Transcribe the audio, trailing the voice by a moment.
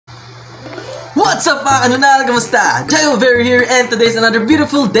What's up mga kanunal? Kamusta? Jayo Very here, and today's another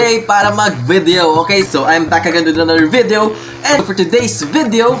beautiful day para mag-video. Okay, so I'm back again with another video. And for today's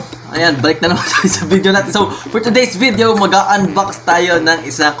video, ayan, balik na naman tayo sa video natin. So for today's video, mag-unbox tayo ng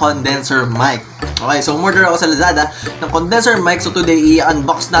isang condenser mic. Okay, so umorder ako sa Lazada ng condenser mic. So today,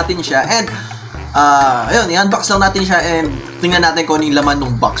 i-unbox natin siya. And ayun, i-unbox lang natin siya. And tingnan natin kung ano yung laman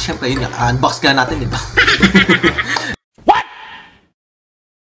ng box. Siyempre, yun, unbox ka natin, di ba?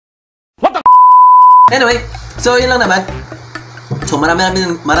 Anyway, so yun lang naman. So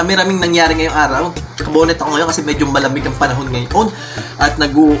marami-raming nangyari ngayong araw. Kabonet ako ngayon kasi medyo malamig ang panahon ngayon at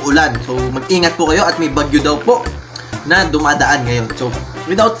nag-uulan. So mag-ingat po kayo at may bagyo daw po na dumadaan ngayon. So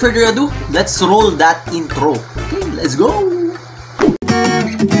without further ado, let's roll that intro. Okay, let's go!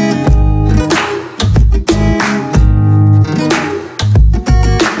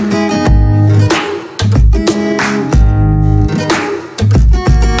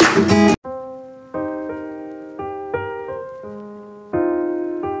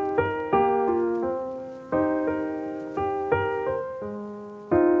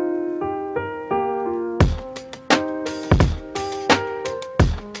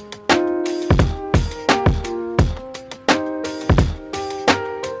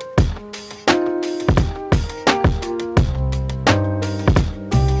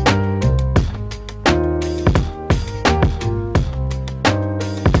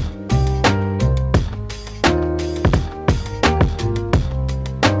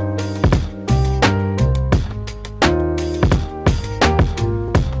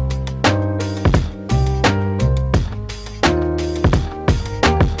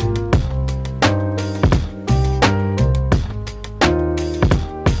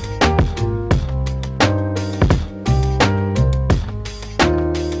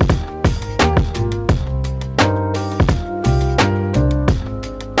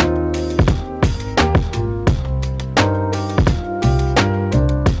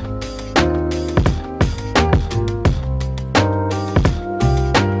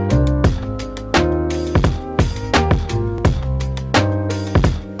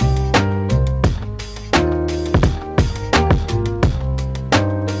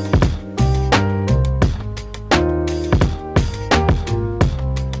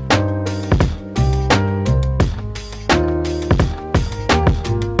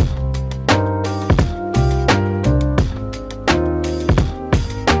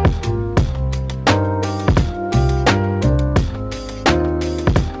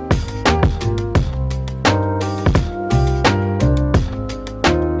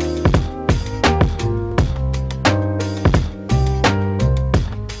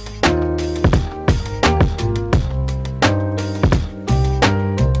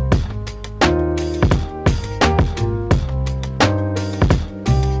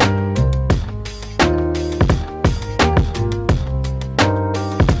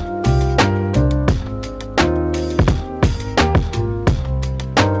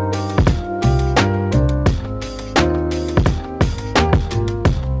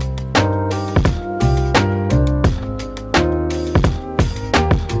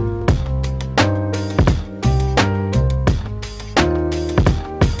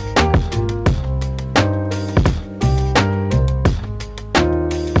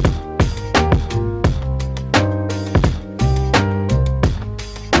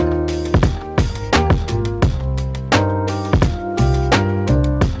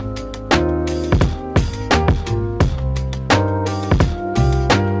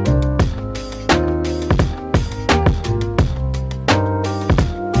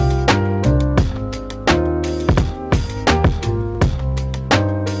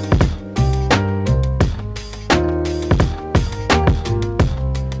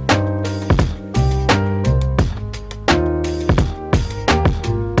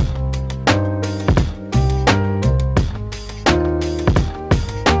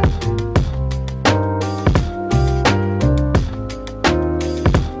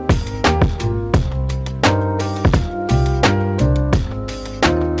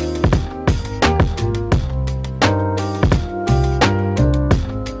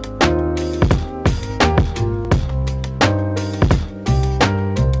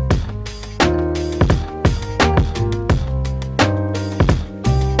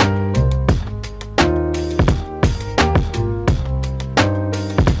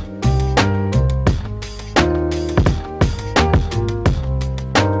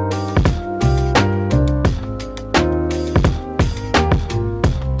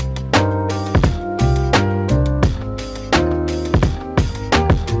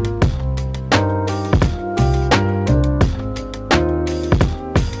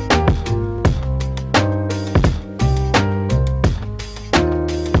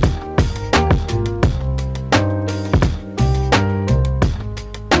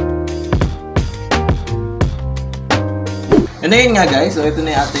 na yun nga guys. So ito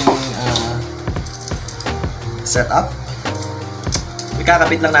na yung ating setup.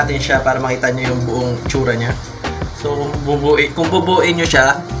 Ikakabit lang natin siya para makita nyo yung buong tsura niya. So kung bubuuin nyo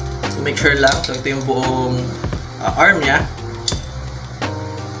siya, so make sure lang. So ito yung buong arm niya.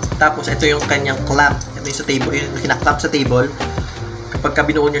 Tapos ito yung kanyang clamp. Ito yung sa table, yung kinaklamp sa table. Kapag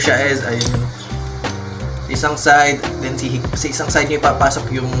binuo nyo siya is ayun, isang side, then sa isang side nyo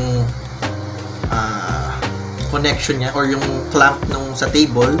ipapasok yung connection niya or yung clamp nung sa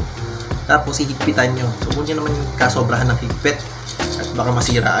table, tapos hihigpitan nyo. So huwag nyo naman kasobrahan ng higpit at baka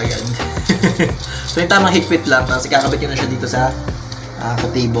masira agad. So yung tamang higpit lang, tapos ikakabit nyo na siya dito sa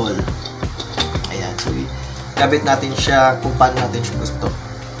table. Ayan, so ikabit natin siya kung paano natin siya gusto.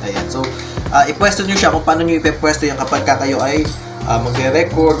 Ayan, so ipwesto nyo siya kung paano nyo ipepwesto yan kapag kayo ay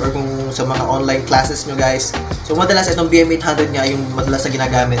magre-record or kung sa mga online classes nyo guys. So madalas itong BM800 nga yung madalas na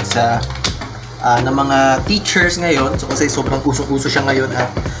ginagamit sa ng mga teachers ngayon. So kasi sobrang usong-uso siya ngayon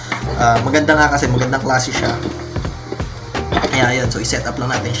at maganda nga kasi magandang klase siya. Kaya ayan, so i-set up lang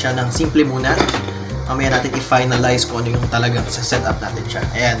natin siya ng simple muna. Mamaya natin i-finalize kung ano yung talagang set up natin siya.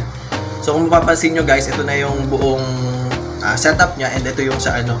 Ayan. So kung mapapansin nyo guys, ito na yung buong setup niya and ito yung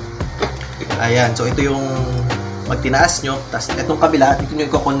sa ano. Ayan, so ito yung magtinaas nyo, tapos itong kabila, dito nyo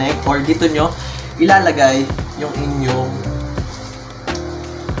i-connect or dito nyo ilalagay yung inyong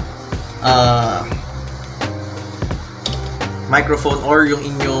microphone or yung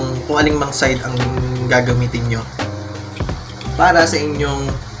inyong kung aling mang side ang gagamitin nyo para sa inyong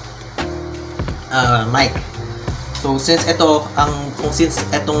mic. So since etong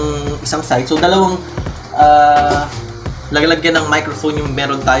isang side, so dalawang lalagyan ng microphone yung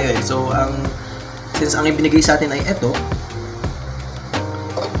meron tayo eh. So since ang ibinigay sa atin ay ito,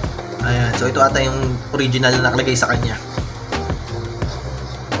 ayan, so ito ata yung original na nakalagay sa kanya.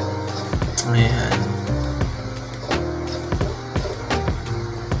 Ayan.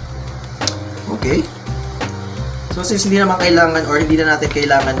 Okay. So since hindi naman kailangan or hindi na natin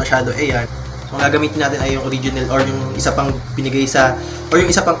kailangan masyado ayan, so ang gagamitin natin ay yung original or yung isa pang binigay sa or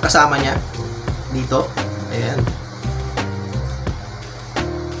yung isa pang kasama niya dito. Ayan.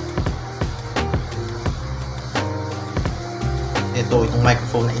 Itong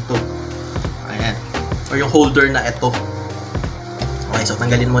microphone na ito. Ayan. Or yung holder na ito. Okay, so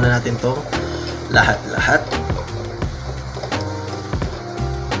tanggalin muna natin to lahat.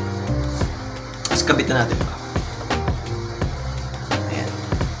 Tapos kabit na natin ito. Ayan.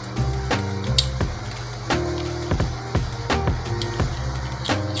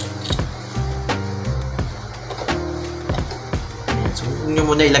 Ayan. So, huwag nyo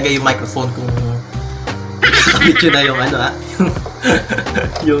muna ilagay yung microphone kung kabit nyo na yung ano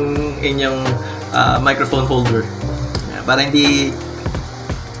yung inyong microphone holder. Ayan, para hindi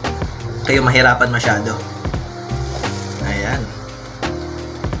kayo mahirapan masyado. Ayan.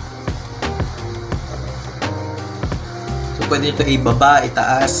 So pwede nyo ito ibaba,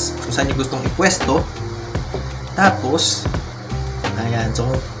 itaas, kung saan nyo gustong ipwesto. Tapos ayan, so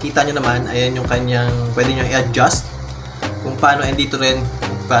kita nyo naman, ayan yung kanyang, pwede nyo i-adjust kung paano, and dito rin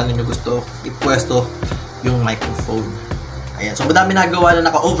kung paano nyo gusto ipwesto yung microphone. Ayan, so madami nagawa na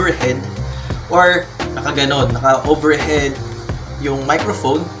naka-overhead or naka-ganon, naka-overhead yung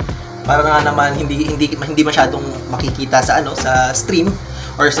microphone para nga naman hindi masyadong makikita sa sa stream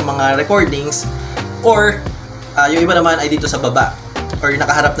or sa mga recordings, or yung iba naman ay dito sa baba or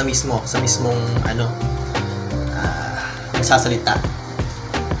nakaharap na mismo sa mismong nagsasalita.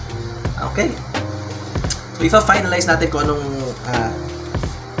 Okay. So ifa-finalize natin kung anong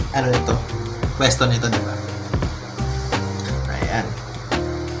ito, question nito, diba? Ayan.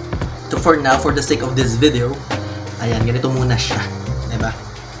 So for now, for the sake of this video, ayan, ganito muna siya, diba?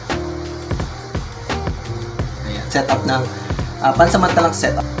 Setup ng pansamantalang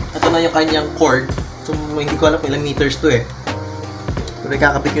setup. Ito na yung kanyang cord. So hindi ko alam kung ilang meters to eh. Pero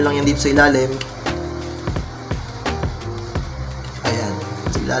kakapit nyo lang yan dito sa ilalim. Ayan,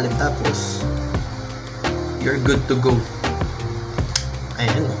 sa ilalim, tapos you're good to go.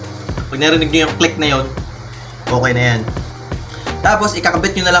 Ayan. Pag narinig nyo yung click na yon, okay na yan. Tapos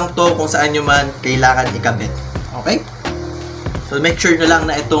ikakabit nyo na lang to kung saan nyo man kailangan ikabit. Okay? So make sure nyo lang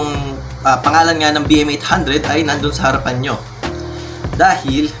na itong pangalan nga ng BM800 ay nandun sa harapan nyo.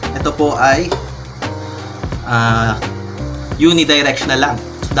 Dahil ito po ay unidirectional lang.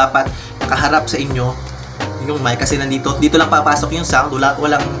 So dapat nakaharap sa inyo yung mic kasi dito lang papasok yung sound,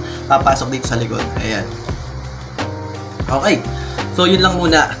 walang papasok dito sa likod. Ayan. Okay. So yun lang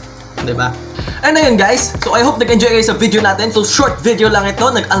muna. Diba? And ayun guys, so I hope nag-enjoy kayo sa video natin. So short video lang ito,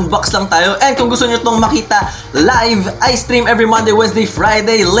 nag-unbox lang tayo. And kung gusto nyo itong makita live, I stream every Monday, Wednesday,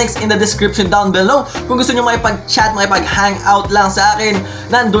 Friday. Links in the description down below. Kung gusto nyo makipag-chat, makipag-hangout lang sa akin,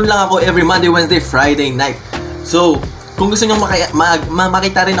 nandun lang ako every Monday, Wednesday, Friday night. So kung gusto nyo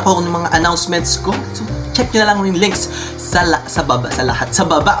makita rin ako ng mga announcements ko, so check nyo na lang yung links sa baba.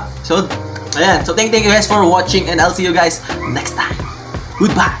 So ayan, so thank you guys for watching, and I'll see you guys next time.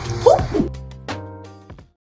 Goodbye!